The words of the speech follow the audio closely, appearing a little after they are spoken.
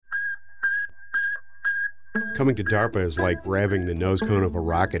Coming to DARPA is like grabbing the nose cone of a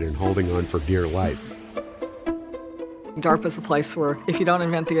rocket and holding on for dear life. DARPA's a place where if you don't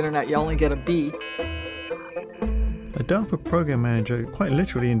invent the internet, you only get a B. A DARPA program manager quite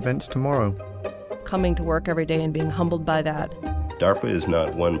literally invents tomorrow. Coming to work every day and being humbled by that. DARPA is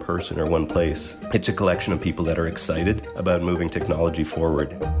not one person or one place. It's a collection of people that are excited about moving technology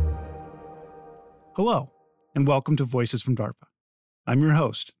forward. Hello, and welcome to Voices from DARPA. I'm your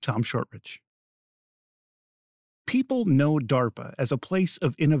host, Tom Shortridge. People know DARPA as a place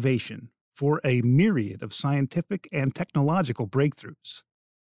of innovation for a myriad of scientific and technological breakthroughs.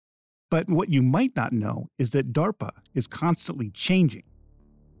 But what you might not know is that DARPA is constantly changing.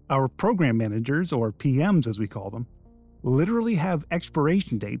 Our program managers, or PMs as we call them, literally have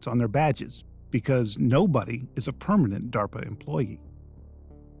expiration dates on their badges because nobody is a permanent DARPA employee.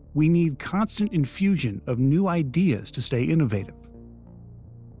 We need constant infusion of new ideas to stay innovative.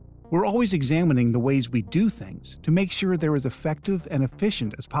 We're always examining the ways we do things to make sure they're as effective and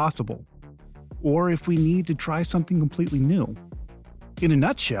efficient as possible, or if we need to try something completely new. In a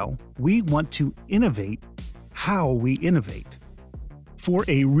nutshell, we want to innovate how we innovate. For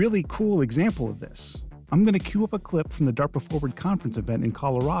a really cool example of this, I'm going to cue up a clip from the DARPA Forward Conference event in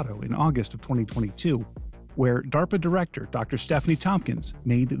Colorado in August of 2022, where DARPA Director Dr. Stephanie Tompkins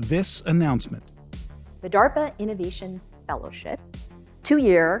made this announcement. The DARPA Innovation Fellowship,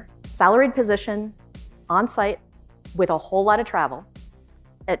 2-year salaried position, on-site, with a whole lot of travel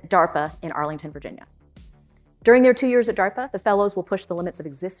at DARPA in Arlington, Virginia. During their 2 years at DARPA, the fellows will push the limits of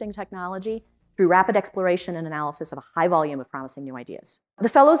existing technology through rapid exploration and analysis of a high volume of promising new ideas. The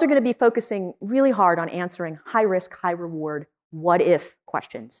fellows are going to be focusing really hard on answering high-risk, high-reward, what-if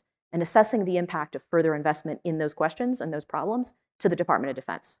questions and assessing the impact of further investment in those questions and those problems to the Department of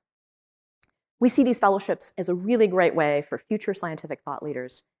Defense. We see these fellowships as a really great way for future scientific thought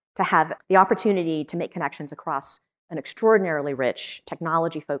leaders to have the opportunity to make connections across an extraordinarily rich,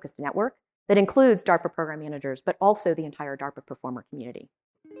 technology-focused network that includes DARPA program managers, but also the entire DARPA performer community.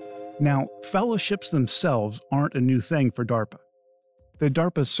 Now, fellowships themselves aren't a new thing for DARPA. The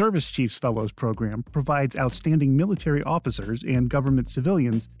DARPA Service Chiefs Fellows program provides outstanding military officers and government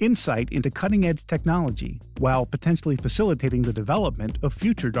civilians insight into cutting-edge technology while potentially facilitating the development of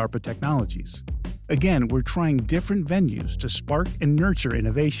future DARPA technologies. Again, we're trying different venues to spark and nurture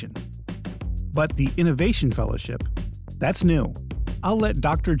innovation. But the Innovation Fellowship, that's new. I'll let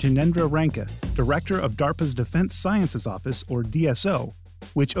Dr. Janendra Ranka, Director of DARPA's Defense Sciences Office, or DSO,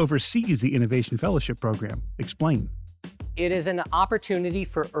 which oversees the Innovation Fellowship program, explain. It is an opportunity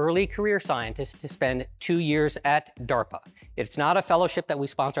for early career scientists to spend 2 years at DARPA. It's not a fellowship that we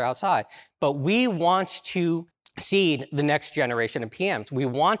sponsor outside, but we want to seed the next generation of PMs. We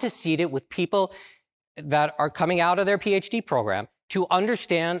want to seed it with people that are coming out of their PhD program to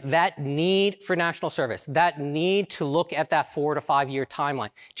understand that need for national service, that need to look at that 4 to 5 year timeline,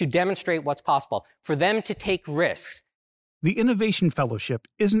 to demonstrate what's possible, for them to take risks. The Innovation Fellowship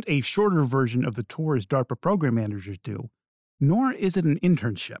isn't a shorter version of the tours DARPA program managers do, nor is it an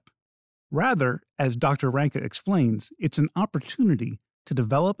internship. Rather, as Dr. Ranka explains, it's an opportunity to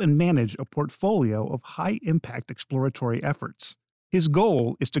develop and manage a portfolio of high-impact exploratory efforts. His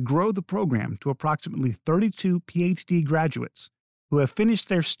goal is to grow the program to approximately 32 PhD graduates who have finished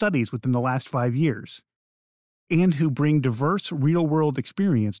their studies within the last 5 years, and who bring diverse real-world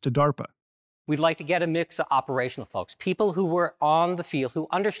experience to DARPA. We'd like to get a mix of operational folks, people who were on the field, who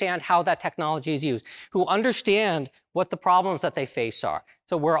understand how that technology is used, who understand what the problems that they face are.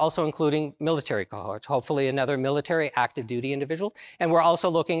 So we're also including military cohorts, hopefully another military active duty individual, and we're also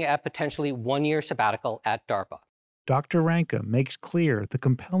looking at potentially 1 year sabbatical at DARPA. Dr. Ranka makes clear the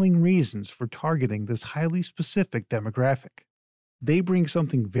compelling reasons for targeting this highly specific demographic. They bring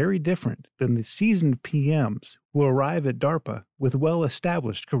something very different than the seasoned PMs who arrive at DARPA with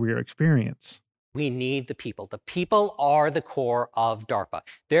well-established career experience. We need the people. The people are the core of DARPA.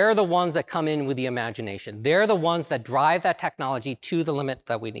 They're the ones that come in with the imagination. They're the ones that drive that technology to the limit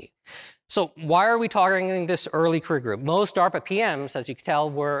that we need. So why are we targeting this early career group? Most DARPA PMs, as you can tell,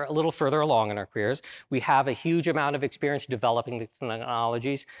 we're a little further along in our careers. We have a huge amount of experience developing the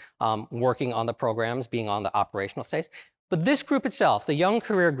technologies, working on the programs, being on the operational stage. But this group itself, the young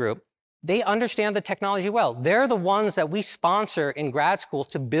career group, they understand the technology well. They're the ones that we sponsor in grad school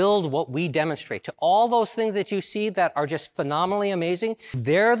to build what we demonstrate. To all those things that you see that are just phenomenally amazing,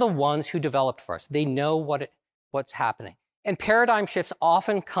 they're the ones who developed for us. They know what's happening. And paradigm shifts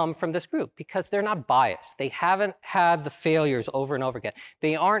often come from this group because they're not biased. They haven't had the failures over and over again.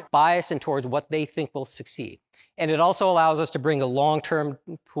 They aren't biased in towards what they think will succeed. And it also allows us to bring a long-term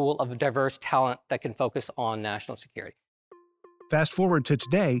pool of diverse talent that can focus on national security. Fast forward to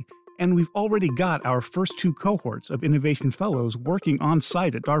today, And we've already got our first 2 cohorts of Innovation Fellows working on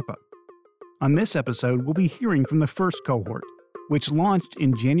site at DARPA. On this episode, we'll be hearing from the first cohort, which launched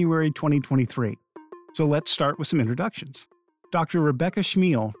in January 2023. So let's start with some introductions. Dr. Rebecca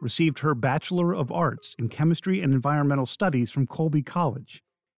Schmiel received her Bachelor of Arts in Chemistry and Environmental Studies from Colby College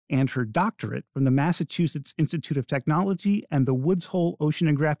and her doctorate from the Massachusetts Institute of Technology and the Woods Hole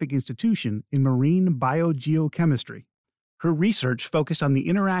Oceanographic Institution in Marine Biogeochemistry. Her research focused on the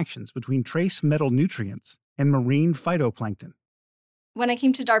interactions between trace metal nutrients and marine phytoplankton. When I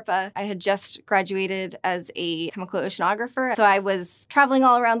came to DARPA, I had just graduated as a chemical oceanographer. So I was traveling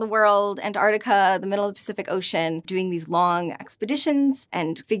all around the world, Antarctica, the middle of the Pacific Ocean, doing these long expeditions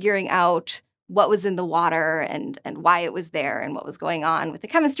and figuring out what was in the water and why it was there and what was going on with the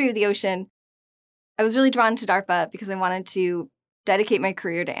chemistry of the ocean. I was really drawn to DARPA because I wanted to dedicate my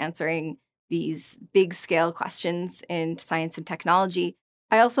career to answering these big-scale questions in science and technology.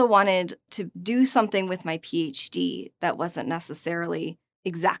 I also wanted to do something with my PhD that wasn't necessarily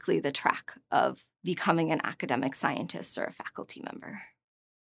exactly the track of becoming an academic scientist or a faculty member.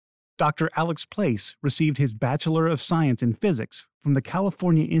 Dr. Alex Place received his Bachelor of Science in Physics from the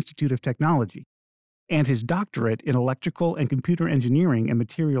California Institute of Technology and his doctorate in Electrical and Computer Engineering and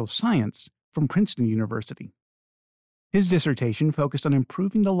Materials Science from Princeton University. His dissertation focused on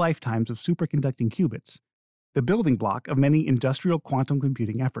improving the lifetimes of superconducting qubits, the building block of many industrial quantum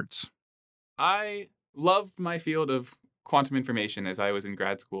computing efforts. I loved my field of quantum information as I was in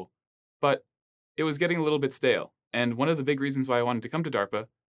grad school, but it was getting a little bit stale. And one of the big reasons why I wanted to come to DARPA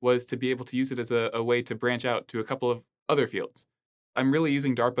was to be able to use it as a way to branch out to a couple of other fields. I'm really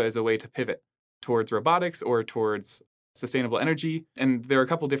using DARPA as a way to pivot towards robotics or towards sustainable energy. And there are a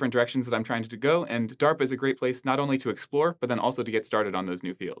couple different directions that I'm trying to go. And DARPA is a great place not only to explore, but then also to get started on those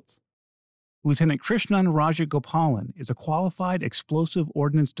new fields. Lieutenant Krishnan Rajagopalan is a qualified explosive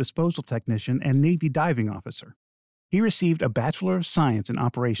ordnance disposal technician and Navy diving officer. He received a Bachelor of Science in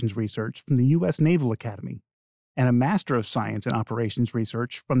Operations Research from the U.S. Naval Academy and a Master of Science in Operations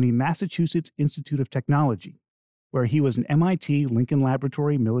Research from the Massachusetts Institute of Technology, where he was an MIT Lincoln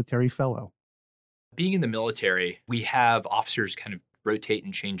Laboratory Military Fellow. Being in the military, we have officers kind of rotate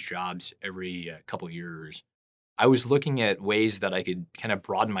and change jobs every couple years. I was looking at ways that I could kind of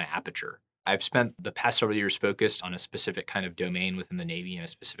broaden my aperture. I've spent the past several years focused on a specific kind of domain within the Navy and a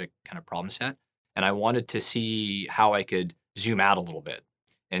specific kind of problem set. And I wanted to see how I could zoom out a little bit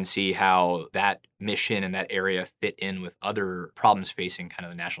and see how that mission and that area fit in with other problems facing kind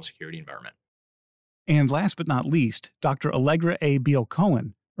of the national security environment. And last but not least, Dr. Allegra A.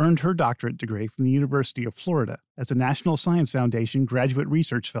 Beal-Cohen earned her doctorate degree from the University of Florida as a National Science Foundation Graduate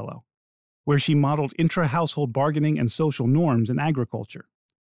Research Fellow, where she modeled intra-household bargaining and social norms in agriculture.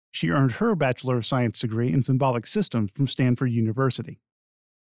 She earned her Bachelor of Science degree in Symbolic Systems from Stanford University.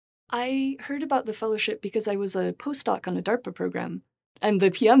 I heard about the fellowship because I was a postdoc on a DARPA program, and the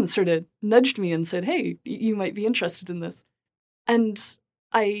PM sort of nudged me and said, hey, you might be interested in this. And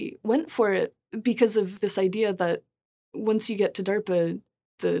I went for it because of this idea that once you get to DARPA,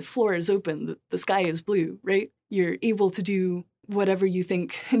 the floor is open, the sky is blue, right? You're able to do whatever you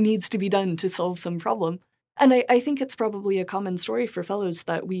think needs to be done to solve some problem. And I think it's probably a common story for fellows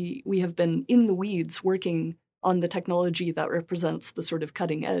that we have been in the weeds working on the technology that represents the sort of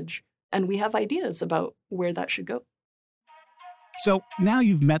cutting edge, and we have ideas about where that should go. So now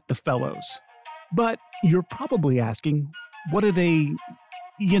you've met the fellows, but you're probably asking, what do they,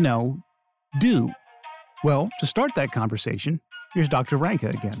 do? Well, to start that conversation, here's Dr. Ranka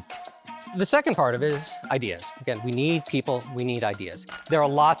again. The second part of it is ideas. Again, we need people, we need ideas. There are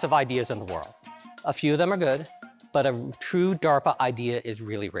lots of ideas in the world. A few of them are good, but a true DARPA idea is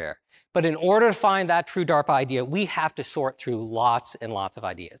really rare. But in order to find that true DARPA idea, we have to sort through lots and lots of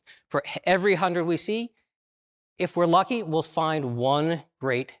ideas. For every 100 we see, if we're lucky, we'll find one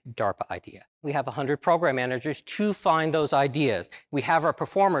great DARPA idea. We have 100 program managers to find those ideas. We have our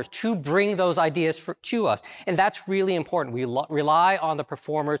performers to bring those ideas to us. And that's really important. We rely on the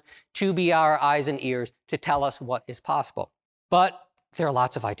performers to be our eyes and ears to tell us what is possible. But there are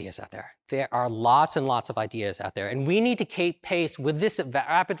lots of ideas out there. There are lots and lots of ideas out there. And we need to keep pace with this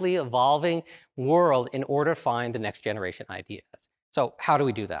rapidly evolving world in order to find the next generation ideas. So how do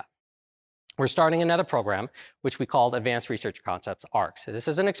we do that? We're starting another program, which we called Advanced Research Concepts, ARCs. So this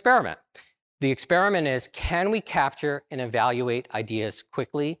is an experiment. The experiment is, can we capture and evaluate ideas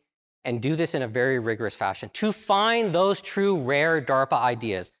quickly and do this in a very rigorous fashion to find those true rare DARPA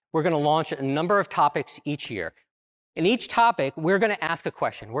ideas? We're going to launch a number of topics each year. In each topic, we're going to ask a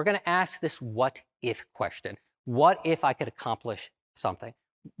question. We're going to ask this what-if question. What if I could accomplish something?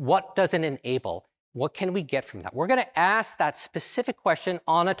 What does it enable? What can we get from that? We're going to ask that specific question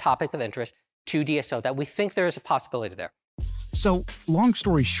on a topic of interest to DSO that we think there is a possibility there. So, long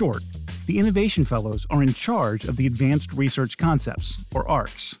story short, the Innovation Fellows are in charge of the Advanced Research Concepts, or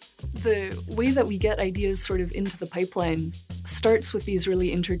ARCs. The way that we get ideas sort of into the pipeline starts with these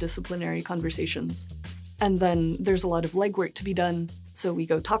really interdisciplinary conversations. And then there's a lot of legwork to be done. So we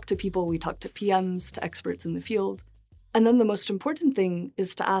go talk to people, we talk to PMs, to experts in the field. And then the most important thing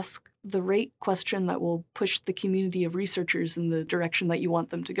is to ask the right question that will push the community of researchers in the direction that you want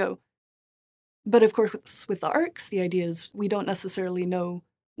them to go. But of course, with the ARCs, the idea is we don't necessarily know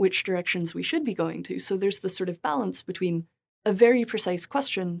which directions we should be going to. So there's this sort of balance between a very precise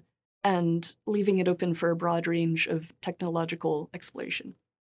question and leaving it open for a broad range of technological exploration.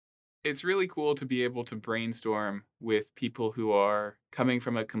 It's really cool to be able to brainstorm with people who are coming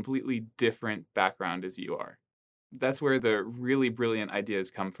from a completely different background as you are. That's where the really brilliant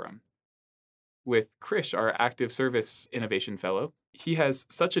ideas come from. With Krish, our active service innovation fellow, he has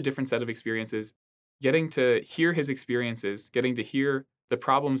such a different set of experiences. Getting to hear his experiences, getting to hear the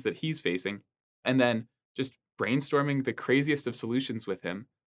problems that he's facing, and then just brainstorming the craziest of solutions with him.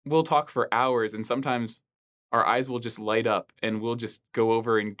 We'll talk for hours, and sometimes our eyes will just light up, and we'll just go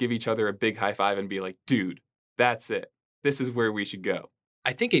over and give each other a big high five and be like, dude, that's it. This is where we should go.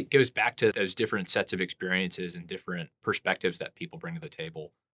 I think it goes back to those different sets of experiences and different perspectives that people bring to the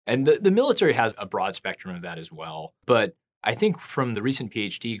table. And the military has a broad spectrum of that as well. But I think from the recent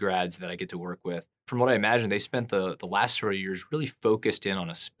PhD grads that I get to work with, from what I imagine, they spent the last several years really focused in on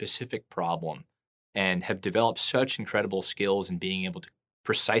a specific problem and have developed such incredible skills in being able to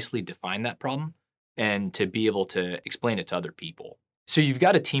precisely define that problem and to be able to explain it to other people. So you've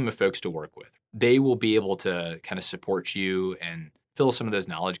got a team of folks to work with. They will be able to kind of support you and fill some of those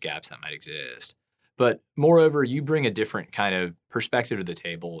knowledge gaps that might exist. But moreover, you bring a different kind of perspective to the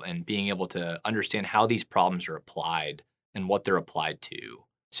table and being able to understand how these problems are applied and what they're applied to.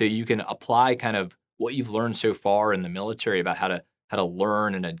 So you can apply kind of what you've learned so far in the military about how to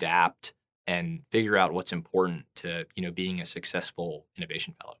learn and adapt and figure out what's important to, being a successful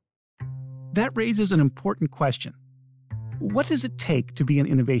innovation fellow. That raises an important question. What does it take to be an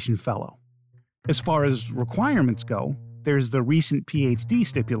innovation fellow? As far as requirements go, there's the recent PhD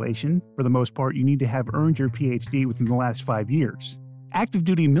stipulation. For the most part, you need to have earned your PhD within the last 5 years. Active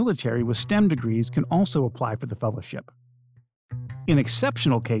duty military with STEM degrees can also apply for the fellowship. In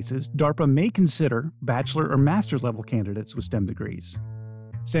exceptional cases, DARPA may consider bachelor or master's level candidates with STEM degrees.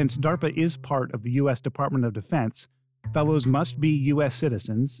 Since DARPA is part of the U.S. Department of Defense, fellows must be U.S.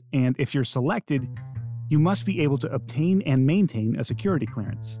 citizens, and if you're selected, you must be able to obtain and maintain a security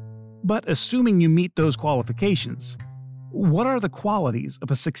clearance. But assuming you meet those qualifications, what are the qualities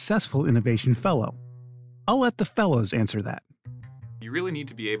of a successful innovation fellow? I'll let the fellows answer that. You really need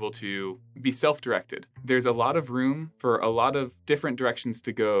to be able to be self-directed. There's a lot of room for a lot of different directions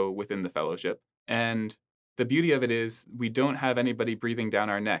to go within the fellowship. And the beauty of it is we don't have anybody breathing down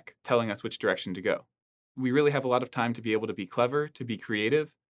our neck telling us which direction to go. We really have a lot of time to be able to be clever, to be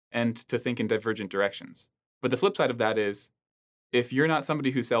creative, and to think in divergent directions. But the flip side of that is, if you're not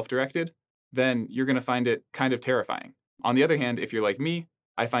somebody who's self-directed, then you're going to find it kind of terrifying. On the other hand, if you're like me,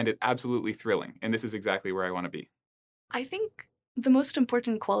 I find it absolutely thrilling, and this is exactly where I want to be. I think the most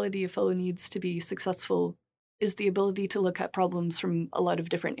important quality a fellow needs to be successful is the ability to look at problems from a lot of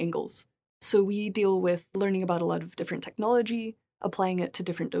different angles. So we deal with learning about a lot of different technology, applying it to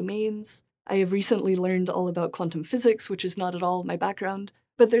different domains. I have recently learned all about quantum physics, which is not at all my background,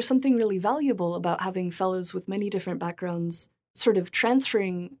 but there's something really valuable about having fellows with many different backgrounds sort of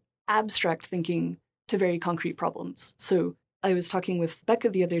transferring abstract thinking to very concrete problems. So I was talking with Becca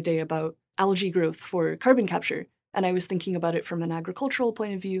the other day about algae growth for carbon capture, and I was thinking about it from an agricultural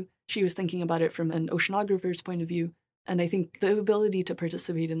point of view. She was thinking about it from an oceanographer's point of view. And I think the ability to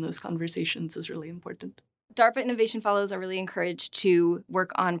participate in those conversations is really important. DARPA Innovation Fellows are really encouraged to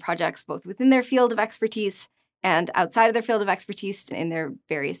work on projects both within their field of expertise and outside of their field of expertise in their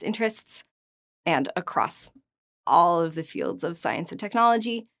various interests and across all of the fields of science and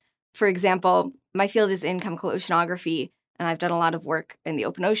technology. For example, my field is in chemical oceanography, and I've done a lot of work in the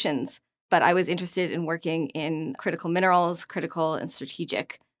open oceans, but I was interested in working in critical minerals, critical and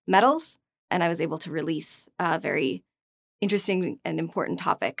strategic metals, and I was able to release a very interesting and important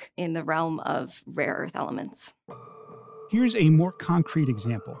topic in the realm of rare earth elements. Here's a more concrete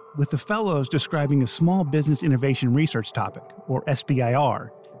example, with the fellows describing a small business innovation research topic, or SBIR,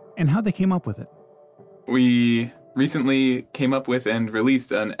 and how they came up with it. We recently came up with and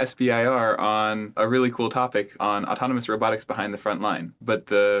released an SBIR on a really cool topic on autonomous robotics behind the front line. But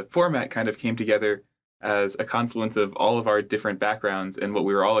the format kind of came together as a confluence of all of our different backgrounds and what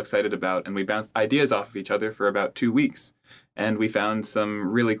we were all excited about, and we bounced ideas off of each other for about 2 weeks, and we found some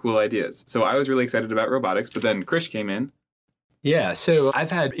really cool ideas. So I was really excited about robotics, but then Krish came in. Yeah, so I've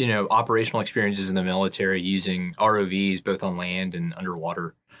had, operational experiences in the military using ROVs both on land and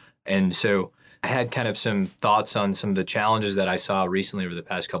underwater. And so I had kind of some thoughts on some of the challenges that I saw recently over the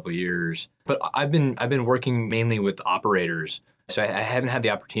past couple of years. But I've been working mainly with operators. So I haven't had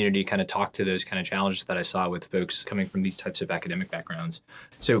the opportunity to kind of talk to those kind of challenges that I saw with folks coming from these types of academic backgrounds.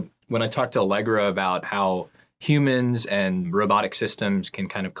 So when I talked to Allegra about how humans and robotic systems can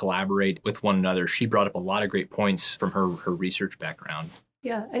kind of collaborate with one another, she brought up a lot of great points from her research background.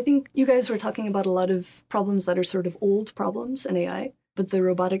 Yeah, I think you guys were talking about a lot of problems that are sort of old problems in AI, but the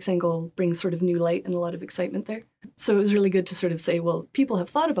robotics angle brings sort of new light and a lot of excitement there. So it was really good to sort of say, well, people have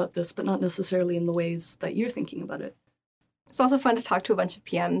thought about this, but not necessarily in the ways that you're thinking about it. It's also fun to talk to a bunch of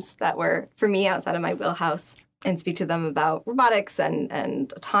PMs that were, for me, outside of my wheelhouse and speak to them about robotics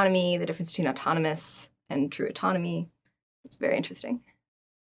and autonomy, the difference between autonomous and true autonomy. It's very interesting.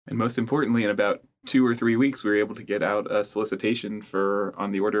 And most importantly, in about 2 or 3 weeks, we were able to get out a solicitation for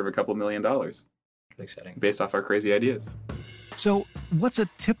on the order of a couple $1 million. Exciting. Based off our crazy ideas. So what's a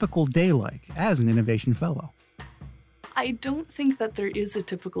typical day like as an innovation fellow? I don't think that there is a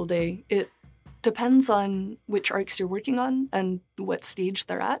typical day. It depends on which ARCs you're working on and what stage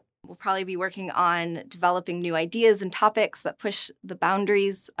they're at. We'll probably be working on developing new ideas and topics that push the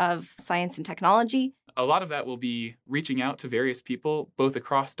boundaries of science and technology. A lot of that will be reaching out to various people, both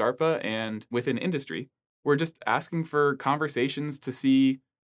across DARPA and within industry. We're just asking for conversations to see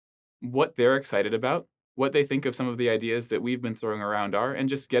what they're excited about, what they think of some of the ideas that we've been throwing around are, and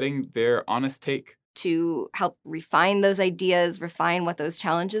just getting their honest take. To help refine those ideas, refine what those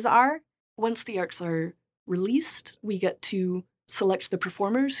challenges are. Once the ARCs are released, we get to select the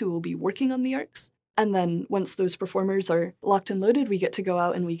performers who will be working on the ARCs. And then once those performers are locked and loaded, we get to go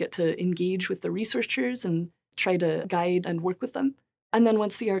out and we get to engage with the researchers and try to guide and work with them. And then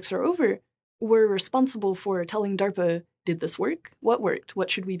once the ARCs are over, we're responsible for telling DARPA, did this work? What worked? What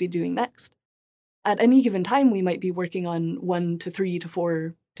should we be doing next? At any given time, we might be working on 1 to 3 to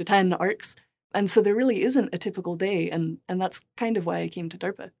 4 to 10 ARCs. And so there really isn't a typical day, and that's kind of why I came to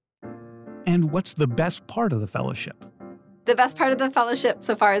DARPA. And what's the best part of the fellowship? The best part of the fellowship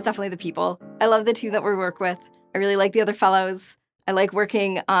so far is definitely the people. I love the team that we work with. I really like the other fellows. I like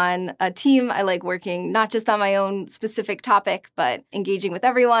working on a team. I like working not just on my own specific topic, but engaging with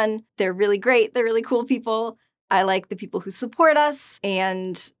everyone. They're really great. They're really cool people. I like the people who support us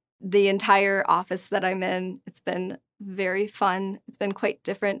and the entire office that I'm in. It's been very fun. It's been quite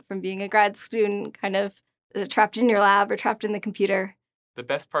different from being a grad student, kind of trapped in your lab or trapped in the computer. The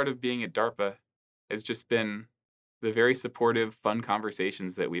best part of being at DARPA has just been the very supportive, fun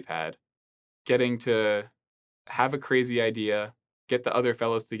conversations that we've had. Getting to have a crazy idea, get the other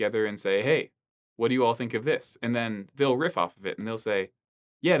fellows together and say, hey, what do you all think of this? And then they'll riff off of it and they'll say,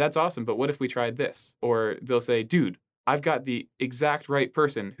 yeah, that's awesome, but what if we tried this? Or they'll say, dude, I've got the exact right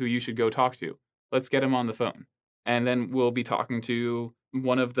person who you should go talk to. Let's get him on the phone. And then we'll be talking to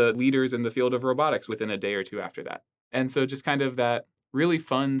one of the leaders in the field of robotics within a day or two after that. And so just kind of that really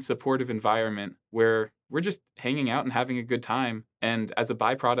fun, supportive environment where we're just hanging out and having a good time. And as a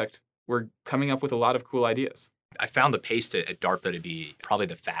byproduct, we're coming up with a lot of cool ideas. I found the pace at DARPA to be probably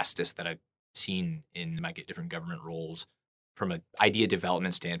the fastest that I've seen in my different government roles from an idea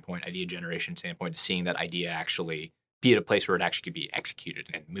development standpoint, idea generation standpoint, seeing that idea actually be at a place where it actually could be executed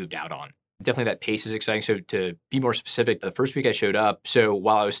and moved out on. Definitely that pace is exciting. So to be more specific, the first week I showed up, so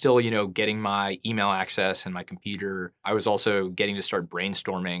while I was still, getting my email access and my computer, I was also getting to start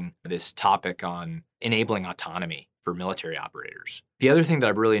brainstorming this topic on enabling autonomy for military operators. The other thing that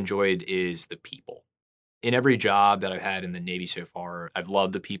I've really enjoyed is the people. In every job that I've had in the Navy so far, I've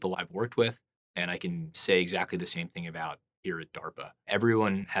loved the people I've worked with, and I can say exactly the same thing about here at DARPA.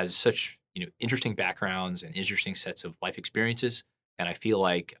 Everyone has such, interesting backgrounds and interesting sets of life experiences. And I feel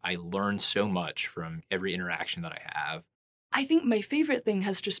like I learn so much from every interaction that I have. I think my favorite thing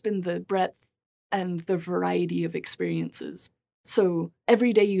has just been the breadth and the variety of experiences. So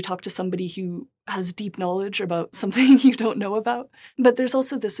every day you talk to somebody who has deep knowledge about something you don't know about, but there's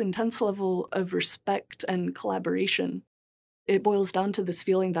also this intense level of respect and collaboration. It boils down to this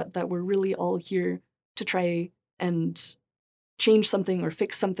feeling that we're really all here to try and change something or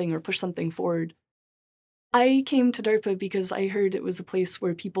fix something or push something forward. I came to DARPA because I heard it was a place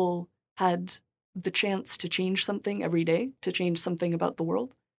where people had the chance to change something every day, to change something about the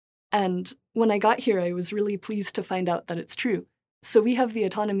world. And when I got here, I was really pleased to find out that it's true. So we have the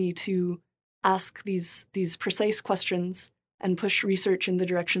autonomy to ask these precise questions and push research in the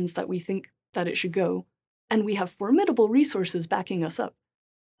directions that we think that it should go, and we have formidable resources backing us up.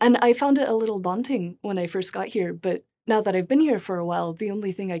 And I found it a little daunting when I first got here, but now that I've been here for a while, the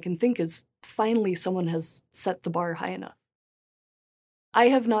only thing I can think is finally someone has set the bar high enough. I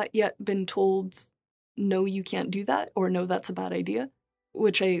have not yet been told, no, you can't do that, or no, that's a bad idea,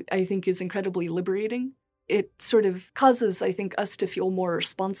 which I think is incredibly liberating. It sort of causes, I think, us to feel more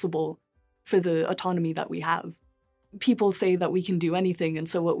responsible for the autonomy that we have. People say that we can do anything, and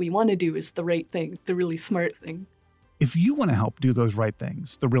so what we want to do is the right thing, the really smart thing. If you want to help do those right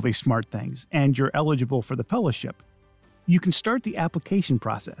things, the really smart things, and you're eligible for the fellowship, you can start the application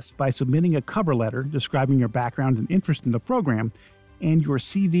process by submitting a cover letter describing your background and interest in the program and your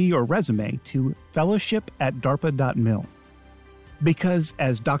CV or resume to fellowship@darpa.mil. Because,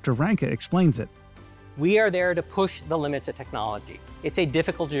 as Dr. Ranka explains it, we are there to push the limits of technology. It's a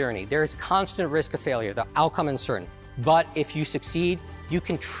difficult journey. There's constant risk of failure, the outcome uncertain. But if you succeed, you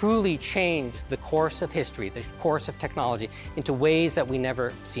can truly change the course of history, the course of technology, into ways that we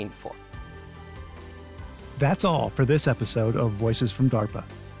never seen before. That's all for this episode of Voices from DARPA.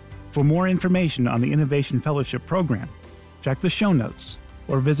 For more information on the Innovation Fellowship Program, check the show notes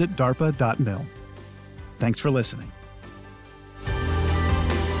or visit darpa.mil. Thanks for listening.